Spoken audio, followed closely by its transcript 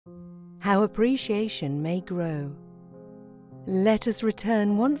How appreciation may grow. Let us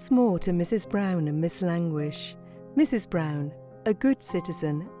return once more to Mrs. Brown and Miss Languish. Mrs. Brown, a good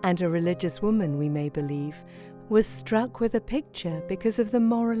citizen and a religious woman, we may believe, was struck with a picture because of the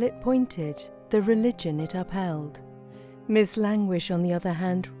moral it pointed, the religion it upheld. Miss Languish, on the other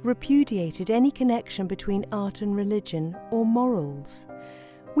hand, repudiated any connection between art and religion or morals.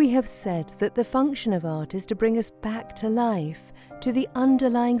 We have said that the function of art is to bring us back to life, to the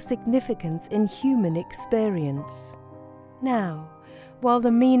underlying significance in human experience. Now, while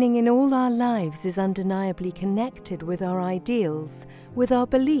the meaning in all our lives is undeniably connected with our ideals, with our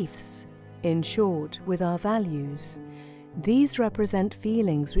beliefs, in short, with our values, these represent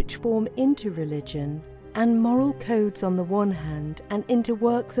feelings which form into religion and moral codes on the one hand and into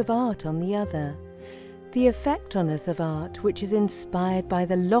works of art on the other. The effect on us of art, which is inspired by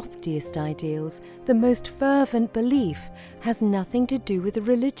the loftiest ideals, the most fervent belief, has nothing to do with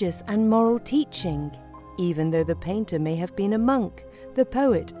religious and moral teaching, even though the painter may have been a monk, the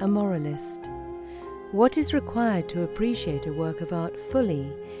poet a moralist. What is required to appreciate a work of art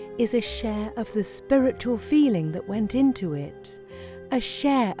fully is a share of the spiritual feeling that went into it, a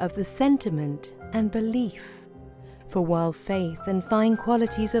share of the sentiment and belief. For while faith and fine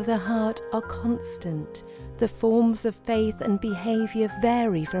qualities of the heart are constant, the forms of faith and behaviour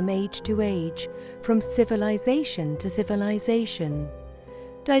vary from age to age, from civilization to civilization.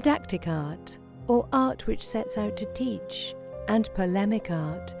 Didactic art, or art which sets out to teach, and polemic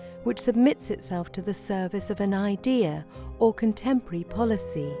art, which submits itself to the service of an idea or contemporary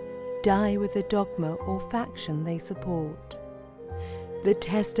policy, die with the dogma or faction they support. The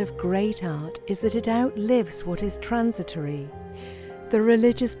test of great art is that it outlives what is transitory. The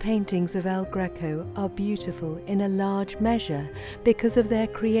religious paintings of El Greco are beautiful in a large measure because of their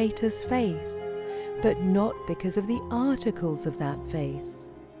creator's faith, but not because of the articles of that faith.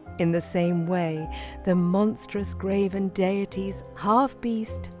 In the same way, the monstrous graven deities, half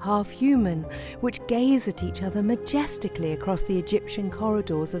beast, half human, which gaze at each other majestically across the Egyptian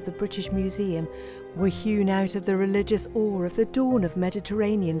corridors of the British Museum, were hewn out of the religious awe of the dawn of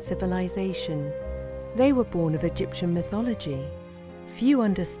Mediterranean civilization. They were born of Egyptian mythology. Few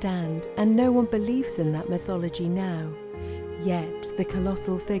understand, and no one believes in that mythology now. Yet the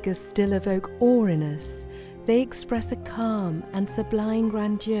colossal figures still evoke awe in us. They express a calm and sublime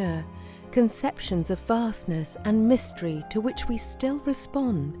grandeur, conceptions of vastness and mystery to which we still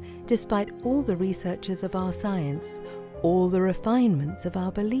respond, despite all the researches of our science, all the refinements of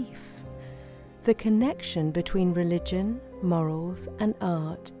our belief. The connection between religion, morals, and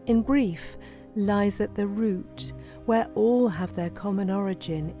art, in brief, lies at the root, where all have their common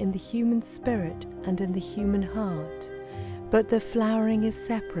origin in the human spirit and in the human heart. But the flowering is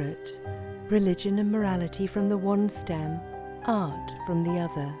separate, religion and morality from the one stem, art from the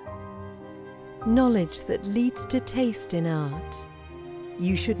other. Knowledge that leads to taste in art.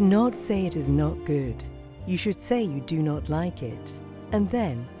 You should not say it is not good. You should say you do not like it. And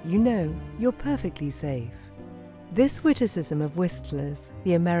then, you know, you're perfectly safe. This witticism of Whistler's,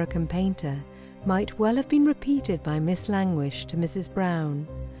 the American painter, might well have been repeated by Miss Languish to Mrs. Brown.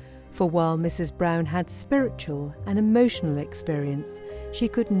 For while Mrs. Brown had spiritual and emotional experience, she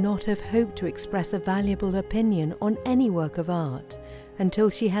could not have hoped to express a valuable opinion on any work of art until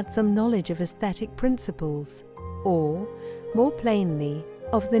she had some knowledge of aesthetic principles, or, more plainly,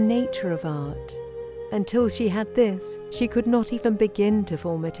 of the nature of art. Until she had this, she could not even begin to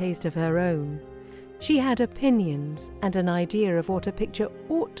form a taste of her own. She had opinions and an idea of what a picture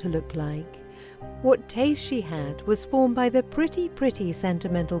ought to look like. What taste she had was formed by the pretty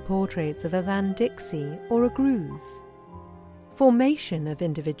sentimental portraits of a Van Dyck or a Greuze. Formation of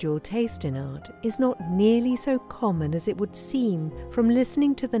individual taste in art is not nearly so common as it would seem from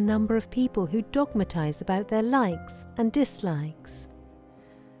listening to the number of people who dogmatize about their likes and dislikes.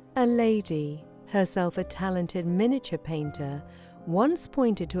 A lady, herself a talented miniature painter, once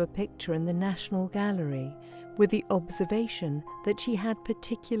pointed to a picture in the National Gallery with the observation that she had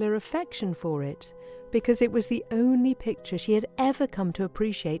particular affection for it because it was the only picture she had ever come to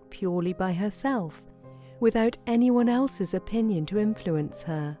appreciate purely by herself, without anyone else's opinion to influence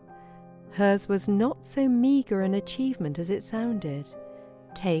her. Hers was not so meagre an achievement as it sounded.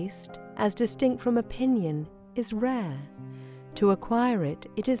 Taste, as distinct from opinion, is rare. To acquire it,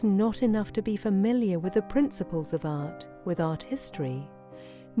 it is not enough to be familiar with the principles of art, with art history.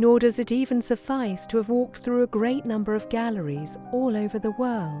 Nor does it even suffice to have walked through a great number of galleries all over the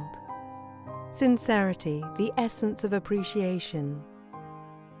world. Sincerity, the essence of appreciation.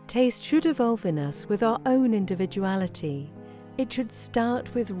 Taste should evolve in us with our own individuality. It should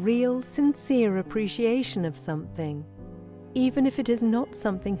start with real, sincere appreciation of something. even if it is not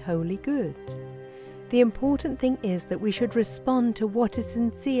something wholly good. The important thing is that we should respond to what is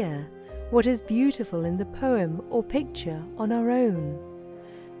sincere, what is beautiful in the poem or picture on our own.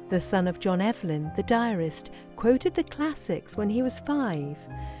 The son of John Evelyn, the diarist, quoted the classics when he was 5,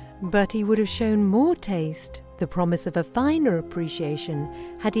 but he would have shown more taste, the promise of a finer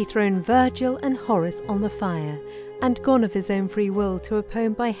appreciation, had he thrown Virgil and Horace on the fire and gone of his own free will to a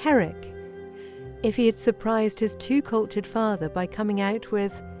poem by Herrick. If he had surprised his too cultured father by coming out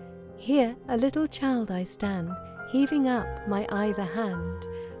with, "Here a little child I stand, heaving up my either hand,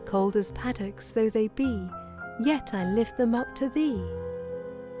 cold as paddocks though they be, yet I lift them up to thee."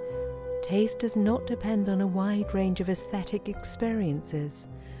 Taste does not depend on a wide range of aesthetic experiences.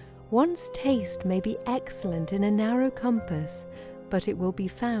 One's taste may be excellent in a narrow compass, but it will be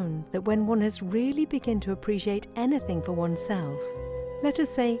found that when one has really begun to appreciate anything for oneself, let us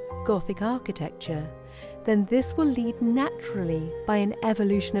say Gothic architecture, then this will lead naturally by an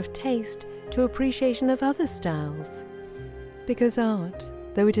evolution of taste to appreciation of other styles. Because art,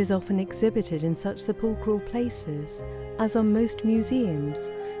 though it is often exhibited in such sepulchral places as on most museums,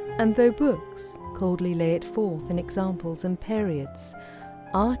 and though books coldly lay it forth in examples and periods,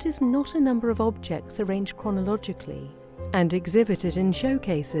 art is not a number of objects arranged chronologically and exhibited in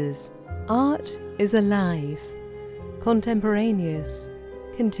showcases. Art is alive, contemporaneous,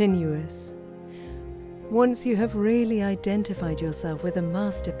 continuous. Once you have really identified yourself with a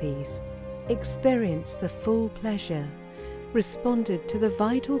masterpiece, experienced the full pleasure, responded to the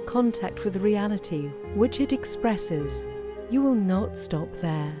vital contact with reality which it expresses, you will not stop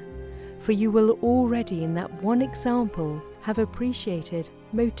there, for you will already in that one example have appreciated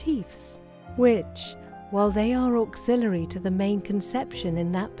motifs, which, while they are auxiliary to the main conception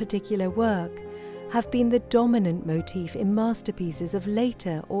in that particular work, have been the dominant motif in masterpieces of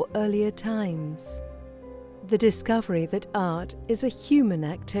later or earlier times. The discovery that art is a human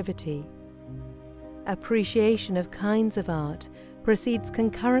activity. Appreciation of kinds of art proceeds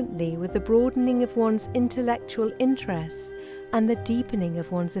concurrently with the broadening of one's intellectual interests and the deepening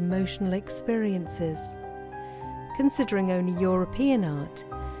of one's emotional experiences. Considering only European art,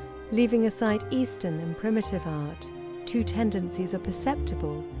 leaving aside Eastern and primitive art, two tendencies are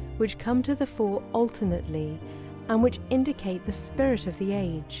perceptible which come to the fore alternately and which indicate the spirit of the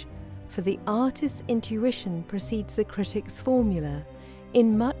age, for the artist's intuition precedes the critic's formula,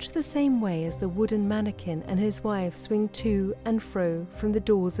 in much the same way as the wooden mannequin and his wife swing to and fro from the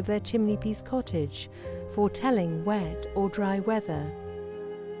doors of their chimney-piece cottage, foretelling wet or dry weather.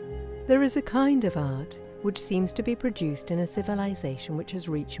 There is a kind of art which seems to be produced in a civilization which has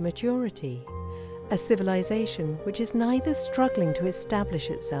reached maturity, a civilization which is neither struggling to establish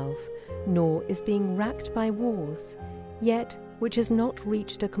itself nor is being racked by wars, yet which has not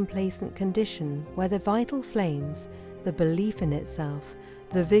reached a complacent condition where the vital flames, the belief in itself,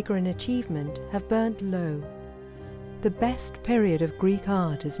 the vigour and achievement have burnt low. The best period of Greek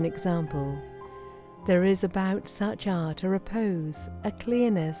art is an example. There is about such art a repose, a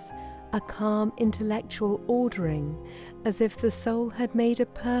clearness, a calm intellectual ordering, as if the soul had made a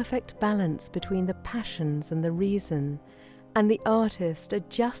perfect balance between the passions and the reason, and the artist a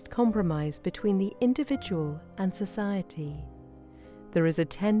just compromise between the individual and society. There is a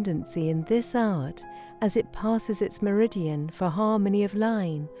tendency in this art, as it passes its meridian for harmony of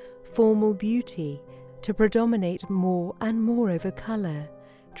line, formal beauty, to predominate more and more over colour,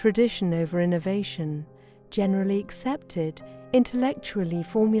 tradition over innovation, generally accepted, intellectually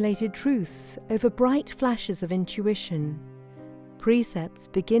formulated truths over bright flashes of intuition. Precepts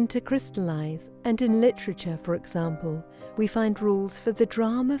begin to crystallize, and in literature, for example, we find rules for the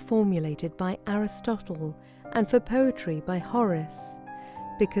drama formulated by Aristotle and for poetry by Horace.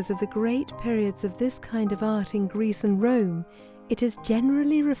 Because of the great periods of this kind of art in Greece and Rome, it is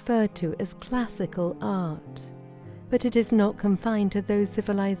generally referred to as classical art. But it is not confined to those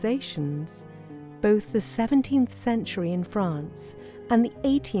civilizations. Both the 17th century in France and the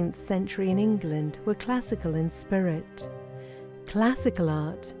 18th century in England were classical in spirit. Classical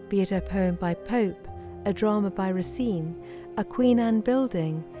art, be it a poem by Pope, a drama by Racine, a Queen Anne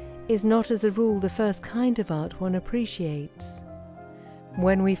building, is not as a rule the first kind of art one appreciates.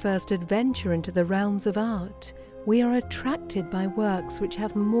 When we first adventure into the realms of art, we are attracted by works which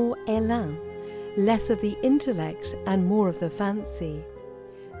have more élan, less of the intellect and more of the fancy.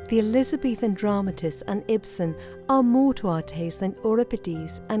 The Elizabethan dramatists and Ibsen are more to our taste than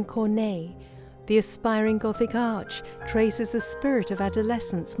Euripides and Corneille. The aspiring Gothic arch traces the spirit of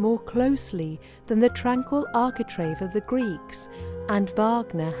adolescence more closely than the tranquil architrave of the Greeks, and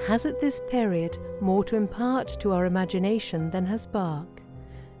Wagner has at this period more to impart to our imagination than has Bach.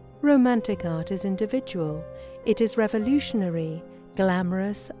 Romantic art is individual. It is revolutionary,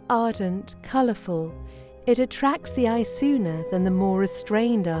 glamorous, ardent, colourful. It attracts the eye sooner than the more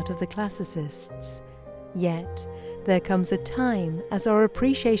restrained art of the classicists. Yet, there comes a time, as our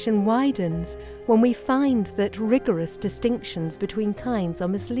appreciation widens, when we find that rigorous distinctions between kinds are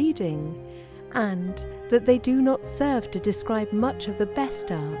misleading, and that they do not serve to describe much of the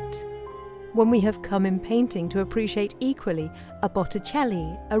best art. When we have come in painting to appreciate equally a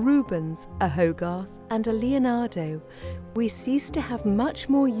Botticelli, a Rubens, a Hogarth, and a Leonardo, we cease to have much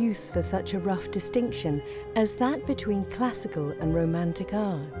more use for such a rough distinction as that between classical and romantic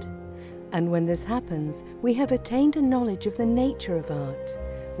art. And when this happens, we have attained a knowledge of the nature of art.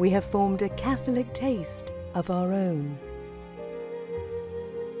 We have formed a catholic taste of our own.